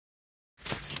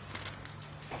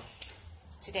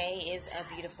Today is a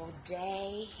beautiful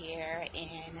day here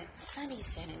in sunny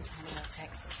San Antonio,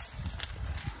 Texas.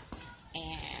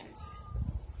 And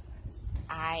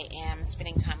I am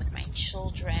spending time with my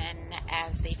children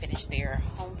as they finish their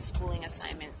homeschooling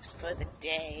assignments for the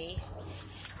day.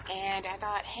 And I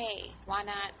thought, hey, why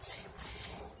not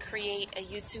create a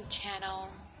YouTube channel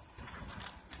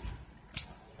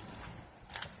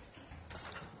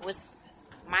with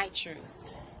my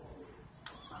truth,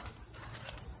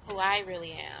 who I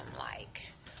really am, like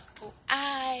who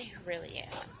I really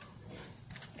am.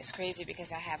 It's crazy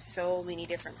because I have so many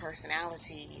different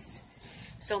personalities,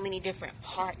 so many different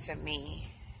parts of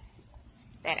me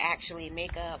that actually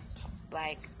make up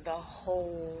like the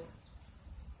whole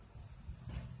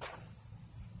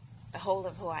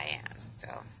of who I am. So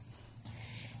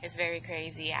it's very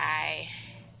crazy. I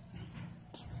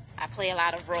play a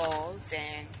lot of roles,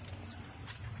 and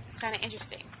it's kind of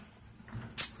interesting.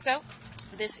 So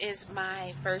this is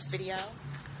my first video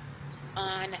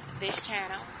on this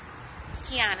channel,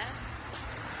 Keyonna,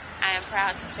 I am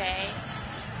proud to say.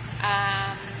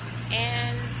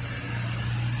 And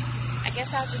I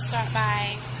guess I'll just start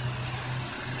by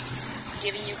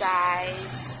giving you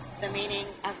guys the meaning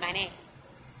of my name.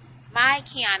 My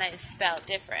Keyonna is spelled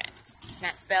different. It's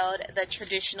not spelled the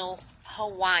traditional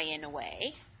Hawaiian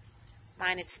way.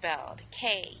 Mine is spelled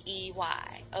K-E-Y-O-N-N-A.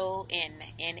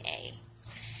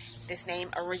 This name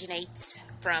originates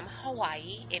from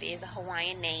Hawaii. It is a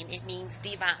Hawaiian name. It means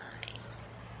divine.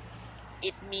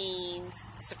 It means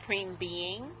supreme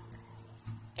being.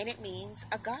 And it means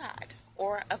a god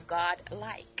or of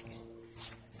God-like.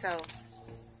 So,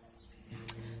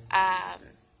 I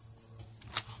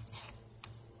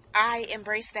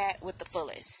embrace that with the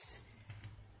fullest.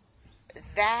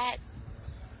 That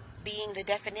being the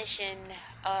definition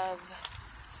of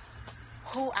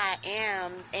who I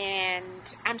am,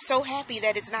 and I'm so happy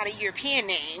that it's not a European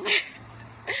name.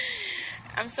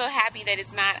 I'm so happy that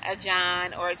it's not a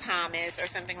John or a Thomas or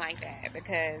something like that,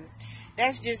 because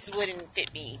that just wouldn't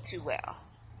fit me too well.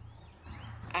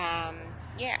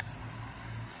 Yeah.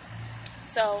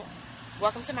 So,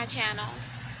 welcome to my channel.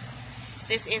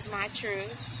 This is my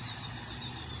truth.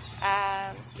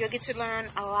 You'll get to learn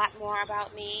a lot more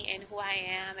about me and who I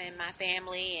am and my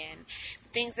family and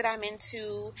things that I'm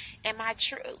into and my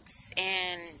truths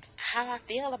and how I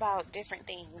feel about different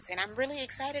things. And I'm really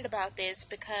excited about this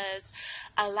because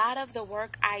a lot of the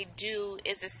work I do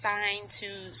is assigned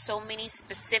to so many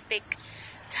specific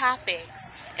topics,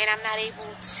 and I'm not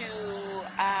able to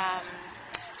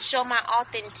show my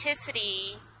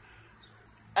authenticity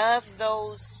of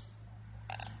those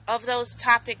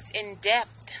topics in depth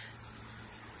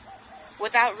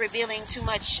without revealing too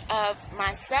much of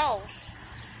myself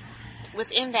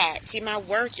within that. See, my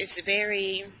work is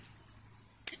very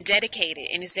dedicated,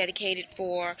 and it's dedicated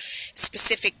for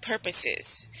specific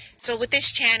purposes. So with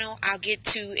this channel, I'll get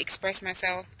to express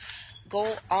myself,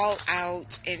 go all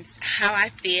out in how I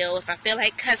feel. If I feel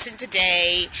like cussing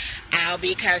today, I'll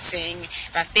be cussing.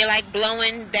 If I feel like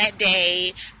blowing that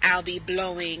day, I'll be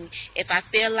blowing. If I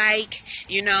feel like,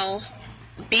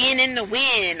 being in the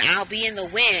wind, I'll be in the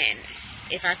wind.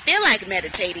 If I feel like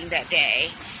meditating that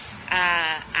day,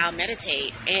 I'll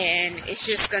meditate. And it's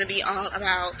just going to be all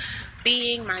about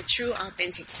being my true,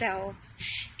 authentic self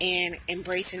and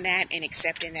embracing that and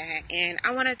accepting that. And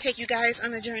I want to take you guys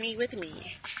on the journey with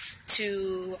me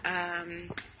to,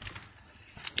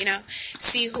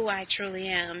 see who I truly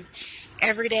am.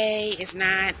 Every day is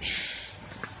not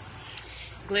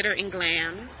glitter and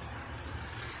glam.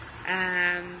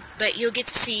 But you'll get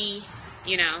to see,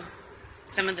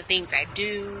 some of the things I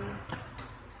do,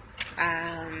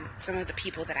 some of the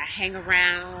people that I hang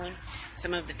around,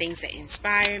 some of the things that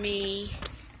inspire me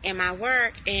in my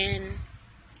work, and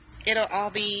it'll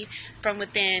all be from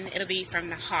within. It'll be from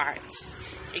the heart.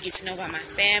 You get to know about my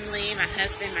family, my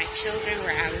husband, my children,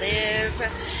 where I live,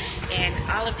 and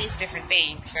all of these different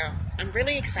things. So I'm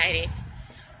really excited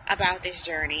about this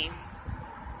journey.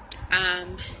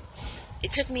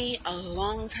 It took me a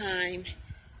long time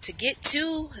to get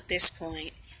to this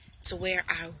point, to where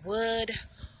I would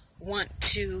want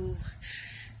to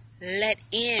let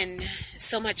in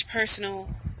so much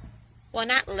personal, well,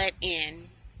 not let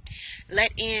in the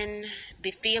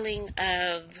feeling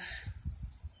of,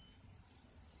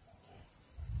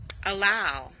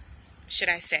 allow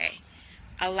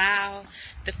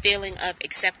the feeling of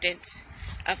acceptance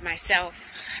of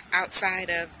myself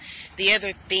outside of the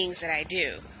other things that I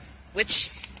do, which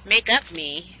make up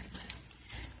me,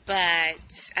 but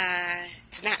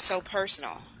it's not so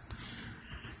personal.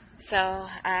 So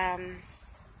I'll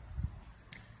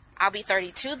be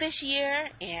 32 this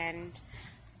year, and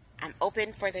I'm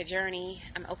open for the journey.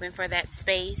 I'm open for that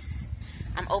space.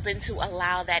 I'm open to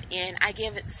allow that in. I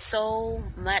give so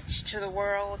much to the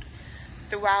world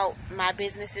throughout my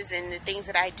businesses and the things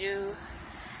that I do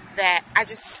that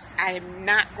I am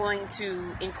not going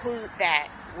to include that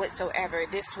whatsoever.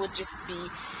 This would just be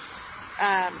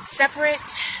separate,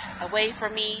 a way for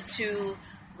me to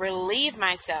relieve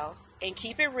myself and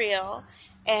keep it real.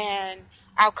 And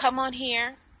I'll come on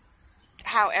here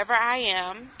however I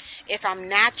am. If I'm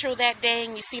natural that day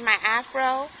and you see my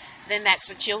afro, then that's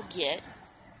what you'll get.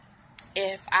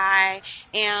 If I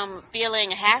am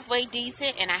feeling halfway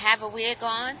decent and I have a wig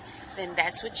on, then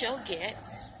that's what you'll get.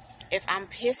 If I'm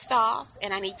pissed off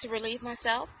and I need to relieve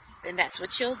myself, then that's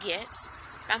what you'll get.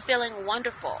 If I'm feeling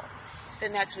wonderful,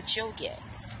 then that's what you'll get.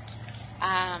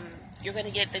 You're going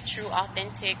to get the true,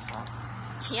 authentic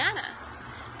Keyonna,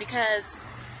 because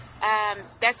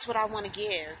that's what I want to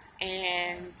give.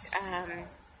 And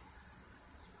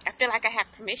I feel like I have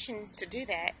permission to do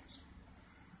that.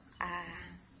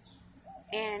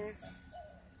 And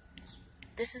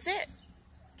this is it.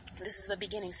 This is the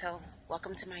beginning. So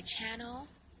welcome to my channel.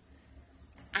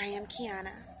 I am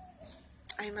Keyonna.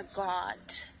 I am a god.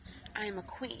 I am a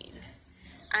queen.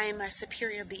 I am a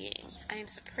superior being. I am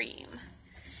supreme.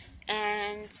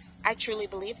 And I truly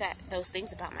believe that, those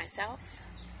things about myself.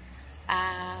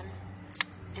 And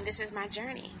this is my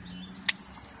journey.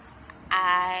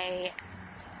 I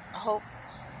hope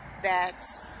that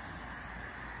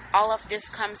all of this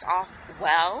comes off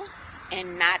well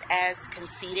and not as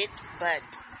conceited, but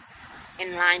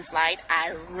in lion's light.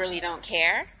 I really don't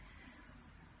care.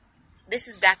 This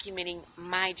is documenting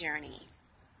my journey.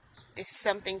 This is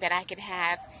something that I can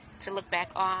have to look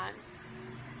back on,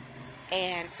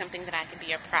 and something that I can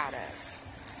be proud of.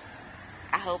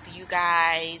 I hope you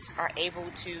guys are able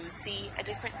to see a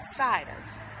different side of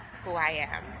who I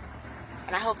am.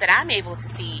 And I hope that I'm able to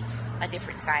see a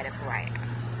different side of who I am.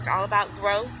 It's all about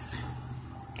growth,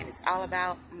 and it's all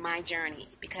about my journey,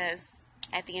 because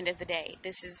at the end of the day,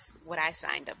 this is what I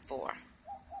signed up for.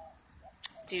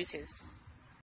 Deuces.